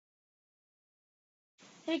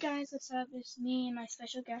Hey guys, what's up? It's me and my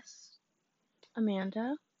special guest.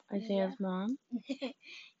 Amanda, Yeah. Isaiah's mom.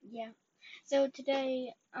 Yeah. So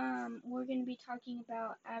today, we're gonna be talking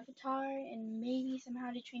about Avatar and maybe some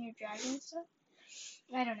How to Train Your Dragon stuff.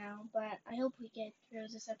 I don't know, but I hope we get through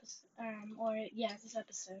this episode. This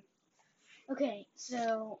episode. Okay.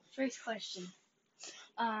 So first question.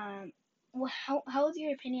 How was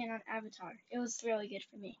your opinion on Avatar? It was really good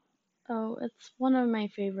for me. Oh, it's one of my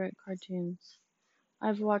favorite cartoons.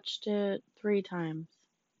 I've watched it 3 times.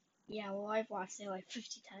 Yeah. Well, I've watched it like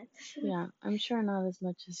 50 times. Yeah, I'm sure not as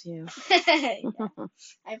much as you. Yeah.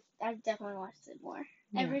 I've definitely watched it more.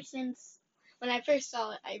 Yeah. Ever since when I first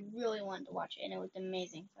saw it, I really wanted to watch it, and it was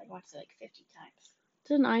amazing. So I watched it like 50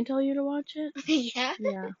 Didn't I tell you to watch it? times. Yeah.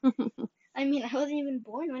 Yeah. I mean, I wasn't even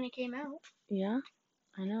born when it came out. Yeah,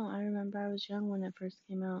 I know. I remember I was young when it first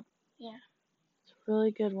came out. Yeah. It's a really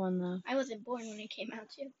good one, though. I wasn't born when it came out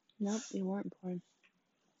too. Nope, you weren't born.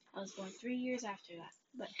 I was born 3 years after that.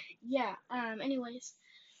 But yeah. Anyways.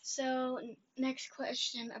 So next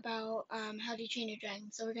question about How Do You Train Your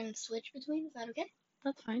Dragon? So we're gonna switch between. Is that okay?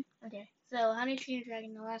 That's fine. Okay. So How Do You Train Your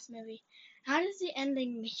Dragon, the last movie. How does the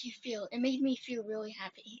ending make you feel? It made me feel really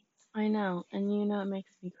happy. I know, and you know it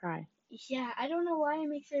makes me cry. Yeah, I don't know why it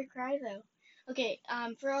makes her cry though. Okay,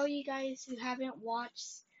 for all you guys who haven't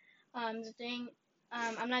watched the thing,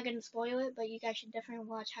 I'm not gonna spoil it, but you guys should definitely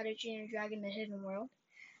watch How to Train Your Dragon: The Hidden World.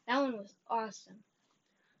 That one was awesome.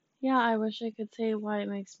 Yeah, I wish I could say why it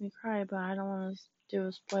makes me cry, but I don't want to do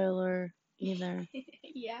a spoiler either.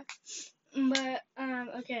 Yeah, but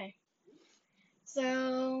okay.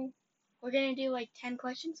 So we're gonna do like 10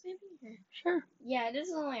 questions maybe. Sure. Yeah, this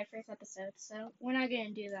is only our first episode, so we're not gonna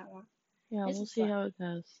do that one. Yeah, This we'll is see fun. how it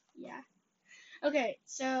goes. Yeah. Okay,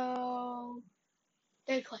 so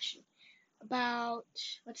third question about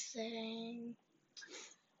what's saying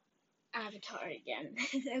Avatar again.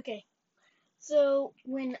 Okay. So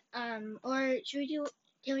when or should we do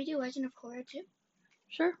can we do Legend of Korra too?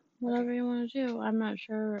 Sure, Okay. whatever you want to do. I'm not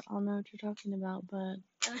sure I'll know what you're talking about, but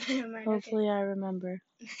Never mind, okay. hopefully I remember.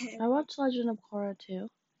 I Okay. watched Legend of Korra too.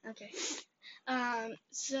 Okay.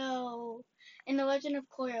 So in the Legend of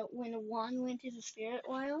Korra, when Wan went to the Spirit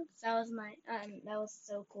Wild, that was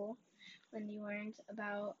so cool when you learned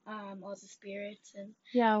about all the spirits and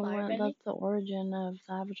Yeah, firebending. that's the origin of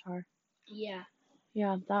the Avatar. Yeah.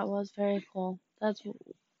 Yeah, that was very cool. Those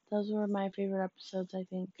were my favorite episodes, I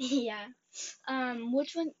think. Yeah.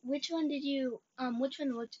 Which one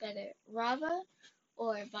looked better? Rava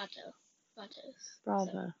or Vato? Vatos. So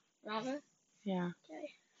Bravo. Rava? Yeah.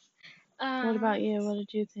 Okay. What about Um you? What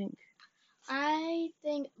did you think? I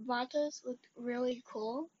think Vatos looked really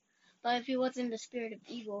cool, but if he wasn't the spirit of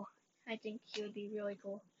evil, I think he would be really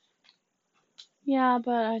cool. Yeah,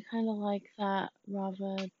 but I kind of like that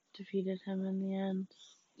Rava defeated him in the end.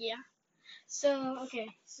 Yeah. So okay,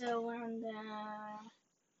 so we're on the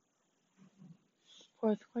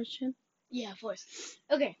Fourth question. fourth.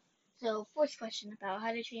 Okay. So fourth question about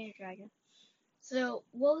How to Train Your Dragon. So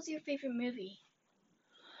what was your favorite movie?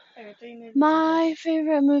 Or three movies in total? My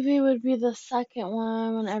favorite movie would be the second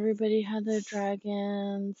one when everybody had their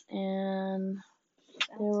dragons and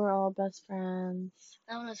That they one's were all best friends.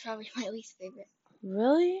 that one was probably my least favorite.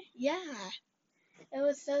 Really? Yeah, it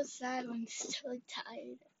was so sad when Stoic died.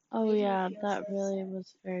 It Oh made me yeah, feel so that really sad.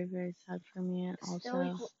 was very, very sad for me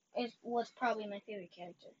Stoic also. was probably my favorite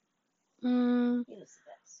character. Mm, He was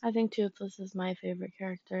the best. I think Toothless is my favorite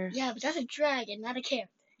character. Yeah, but that's a dragon, not a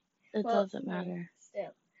character. It Well, doesn't yeah, matter.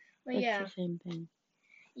 still. But It's yeah, the same thing.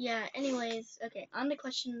 yeah. Anyways, okay. On to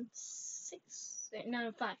question six.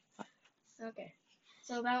 No, five. Okay.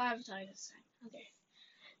 So about Avatar this time. Okay.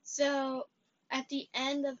 So at the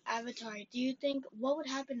end of Avatar, do you think what would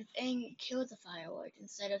happen if Aang killed the Fire Lord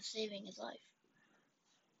instead of saving his life?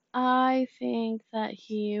 I think that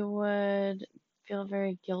he would feel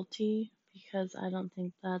very guilty because I don't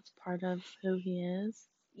think that's part of who he is.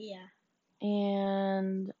 Yeah.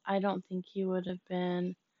 And I don't think he would have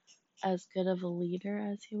been as good of a leader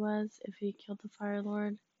as he was if he killed the Fire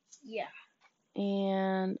Lord. Yeah.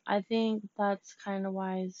 And I think that's kind of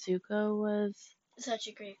why Zuko was, Such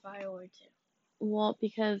a great Fire Lord too. well,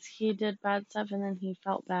 because he did bad stuff and then he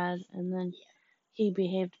felt bad and then Yeah. he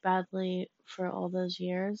behaved badly for all those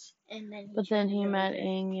years. And then he But then turned he into a met leader.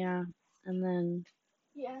 Aang, yeah, and then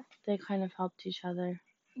Yeah. they kind of helped each other.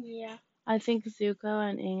 Yeah. I think Zuko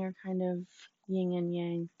and Aang are kind of yin and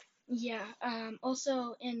yang. Yeah.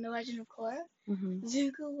 Also in The Legend of Korra, Hmm.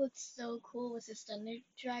 Zuko looked so cool with his thunder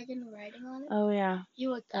dragon riding on it. Oh yeah, He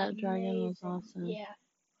looked that dragon was amazing. awesome. Yeah.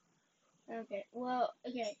 Okay. Well.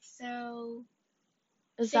 Okay. So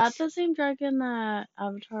Is that six. the same dragon that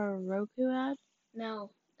Avatar Roku had?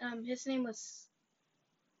 No. his name was.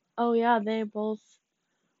 Oh yeah, they both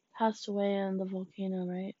passed away in the volcano,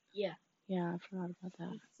 right? Yeah. Yeah, I forgot about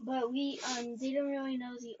that. But we they don't really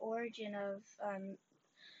know the origin of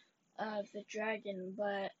the dragon,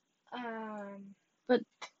 but But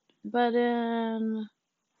but in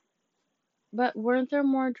but weren't there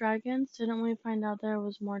more dragons? Didn't we find out there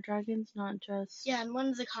was more dragons, not just yeah, in one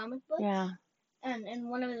of the comic books. Yeah. And in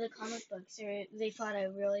one of the comic books, they fought a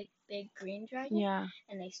really big green dragon. Yeah.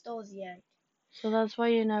 And they stole the egg. So that's why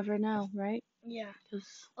you never know, right? Yeah.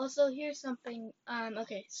 'Cause Also, here's something.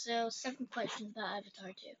 Okay, so 7 questions about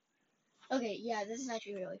Avatar 2. Okay, yeah, this is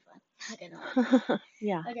actually really fun. Not gonna lie.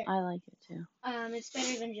 yeah, Okay. I like it too. It's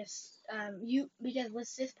better than just because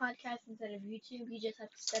with this podcast instead of YouTube, you just have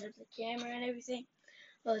to set up the camera and everything.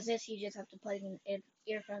 But with this, you just have to plug in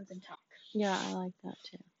earphones and talk. Yeah, I like that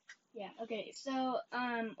too. Yeah. Okay. So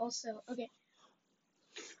also okay.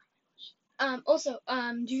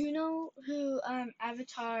 Do you know who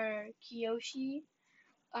Avatar Kyoshi?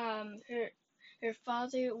 Her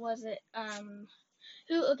father was it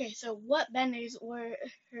who? Okay. So what benders were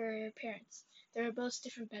her parents? They were both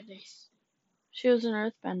different benders. She was an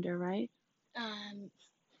earthbender, right? Um,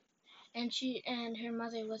 and her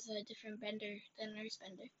mother was a different bender than an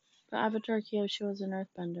earthbender. But Avatar Kyoshi was an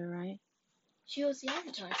earthbender, right? She was the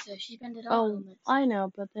Avatar, so she bended all elements. I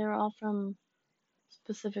know, but they were all from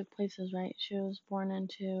specific places, right? She was born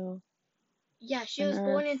into. Yeah, she was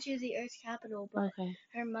born into the Earth capital, but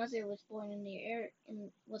her mother was born in the air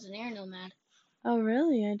and was an air nomad. Oh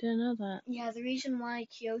really? I didn't know that. Yeah, the reason why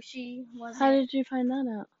Kyoshi wasn't. How did you find that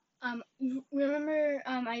out? Remember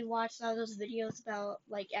I watched all those videos about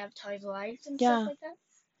like Avatar's lives and stuff like that.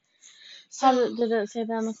 So, how did it say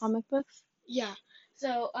that in the comic books? Yeah.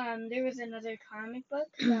 So there was another comic book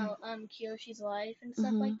about Kyoshi's life and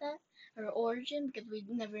stuff like that, her origin, because we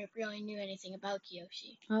never really knew anything about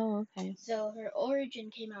Kyoshi. Oh, okay. So her origin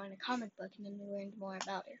came out in a comic book, and then we learned more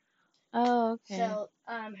about her. Oh, okay. So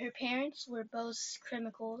her parents were both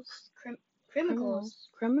criminals.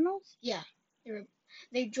 Criminals? Yeah,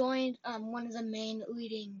 they joined one of the main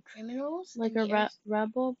leading criminals. Like a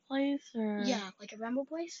rebel place, or yeah, like a rebel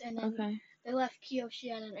place, and then they left Kyoshi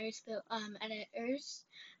at an Earth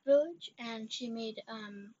village, and she made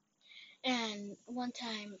and one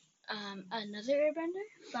time another airbender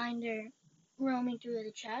find her roaming through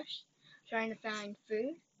the trash, trying to find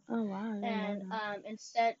food. Oh wow! And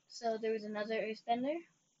instead, so there was another earthbender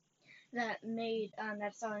that made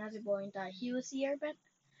that saw another boy and thought he was the airbender.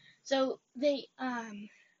 So they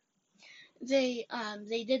did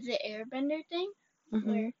the airbender thing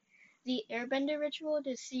where the airbender ritual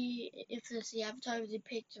to see if the avatar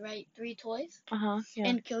picked the right 3 toys. Yeah.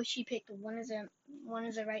 And Kyoshi picked one of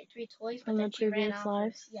the right 3 toys, but from then the she ran previous off.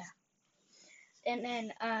 lives. Yeah. And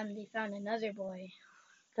then they found another boy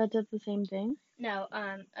that did the same thing. No,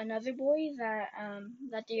 another boy that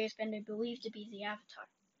the earthbender believed to be the avatar.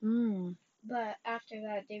 But after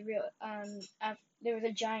that, there was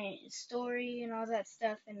a giant story and all that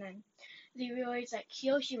stuff, and then they realized that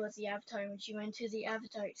Kyoshi was the avatar when she went to the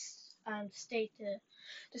avatar state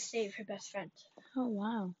to save her best friend. Oh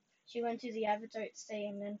wow! She went to the avatar state,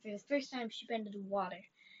 and then for the first time she bended water,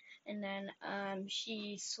 and then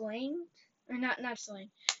she swinged, or not swing.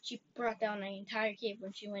 She brought down the entire cave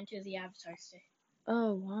when she went to the avatar state.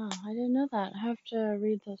 Oh wow! I didn't know that. I have to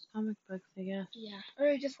read those comic books, I guess. Yeah,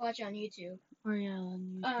 or just watch on YouTube. Or yeah,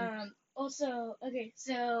 on YouTube. Also, okay,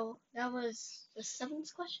 so that was the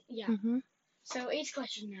 7th question? Yeah. So 8th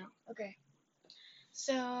question now. Okay.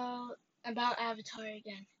 So, about Avatar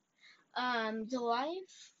again. The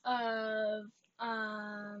life of,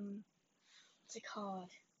 what's it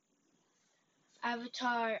called?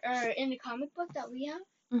 Avatar, or in the comic book that we have.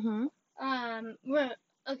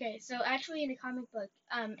 Okay, so actually in the comic book,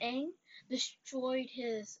 Aang destroyed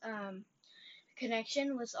his,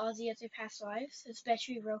 connection with all the other past lives,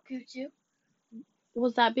 especially Roku too.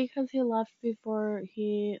 Was that because he left before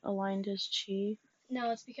he aligned his chi? No,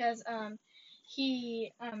 it's because so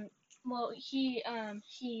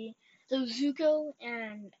Zuko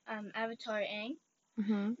and Avatar Aang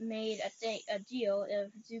made a deal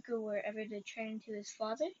if Zuko were ever to turn into his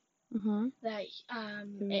father, that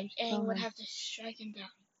Aang would have to strike him down.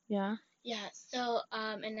 Yeah. Yeah. So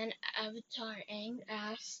and then Avatar Aang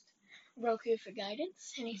asked Roku for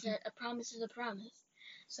guidance, and he said a promise is a promise.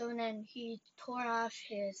 So then he tore off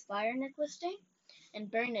his fire necklace thing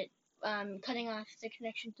and burned it, cutting off the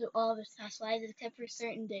connection to all of his past lives except for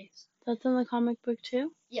certain days. That's in the comic book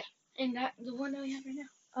too? Yeah, and the one that we have right now.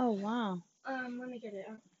 Oh wow. Let me get it.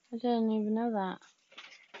 I didn't even know that.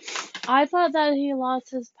 I thought that he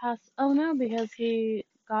lost his past. Oh no, because he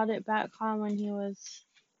got it back on when he was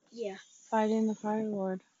Yeah. fighting the Fire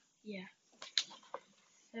Lord. Yeah.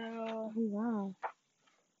 So, Oh, wow.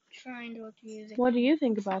 trying to look music. What do you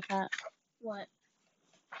think about that? What?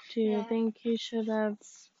 Do you think he should have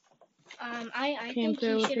I came think through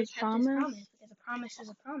he with should have his kept his promise? promise because a promise is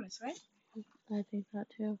a promise, right? I think that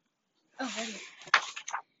too. Oh, right here.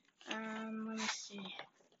 Let me see.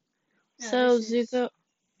 No, So this is,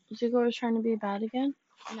 Zuko was trying to be bad again?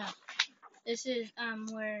 no, this is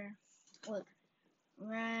where, look,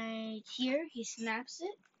 right here he snaps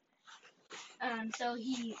it. So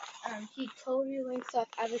he totally links up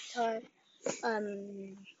Avatar.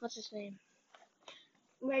 What's his name?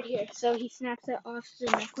 Right here. So he snaps it off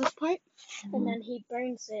the necklace part, and then he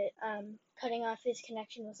burns it, cutting off his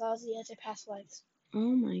connection with all the other past lives.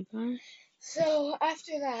 Oh my gosh. So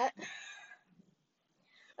after that,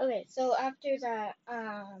 I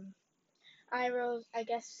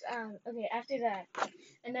guess, after that,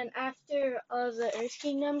 and then after all the Earth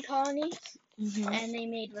Kingdom colonies, and they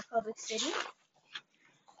made Republic City,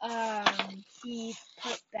 he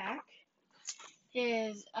put back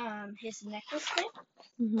his necklace thing,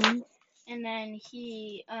 and then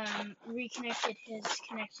he reconnected his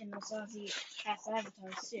connection with all the past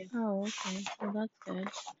avatars too. Oh, okay. Well, that's good.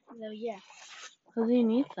 So yeah. Because he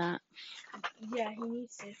needs that. Yeah, he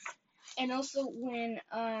needs to. And also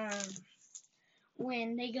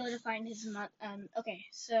when they go to find his okay,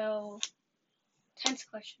 so 10th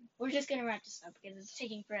question. We're just gonna wrap this up because it's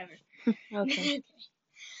taking forever. Okay.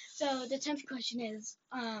 So the 10th question is,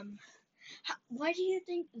 why do you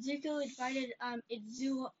think Zuko invited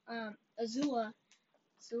Azula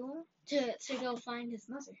to go find his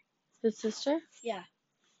mother? His sister? Yeah.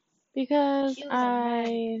 Because She was I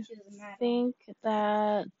a mad think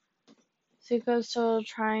that Zuko's still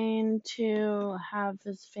trying to have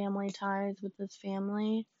his family ties with his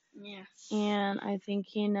family. Yeah. And I think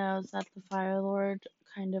he knows that the Fire Lord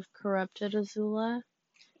kind of corrupted Azula.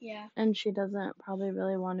 Yeah. And she doesn't probably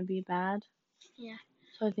really want to be bad. Yeah.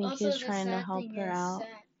 So I think Also, he's trying to help her out.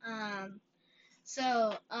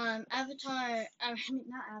 Avatar, I mean,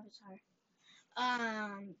 not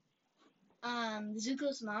Avatar,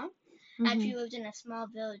 Zuko's mom actually lived in a small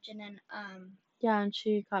village, and then, yeah, and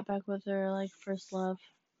she got back with her, like, first love.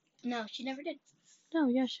 No, she never did. No,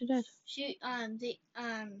 yeah, she did. She, her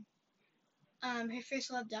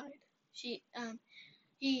first love died. He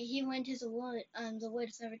went to the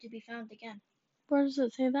woods never to be found again. Where does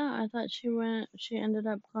it say that? I thought she ended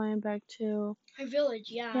up going back to her village,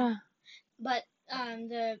 yeah. Yeah. But,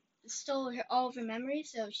 stole all of her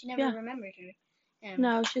memories, so she never remembered her.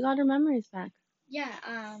 No, she got her memories back. Yeah,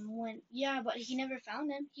 but he never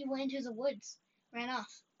found him. He went into the woods, ran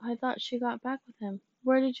off. I thought she got back with him.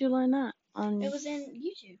 Where did you learn that? It was in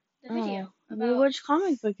YouTube, the video. Well, which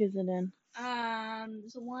comic book is it in?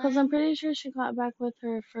 The one. Because I'm pretty sure she got back with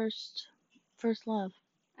her first love.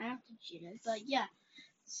 I don't think she did, but yeah.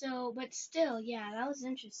 So, but still, yeah, that was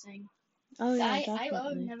interesting. Oh yeah, I would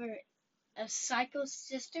definitely. never, a psycho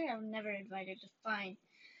sister, I would never invite her to find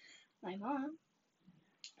my mom.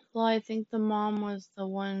 Well, I think the mom was the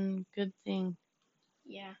one good thing.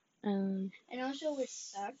 Yeah. And also what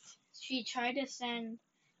sucked, she tried to send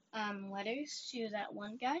letters to that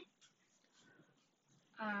one guy.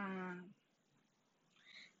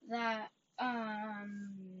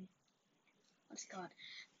 What's it called?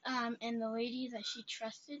 And the lady that she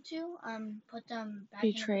trusted to, put them back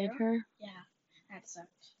betrayed in the barrel. her. Yeah, that sucked.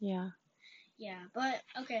 Yeah. Yeah, but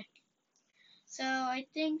okay. So I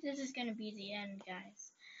think this is gonna be the end,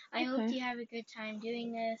 guys. I hope you have a good time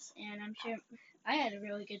doing this, and I'm sure I had a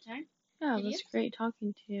really good time. Yeah, it was great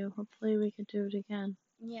talking to you. Hopefully we could do it again.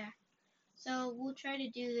 Yeah. So we'll try to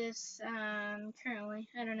do this currently.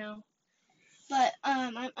 I don't know, but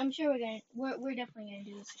I'm sure we're definitely gonna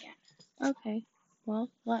do this again. Okay. Well,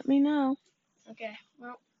 let me know. Okay.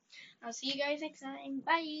 Well, I'll see you guys next time.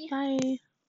 Bye. Bye.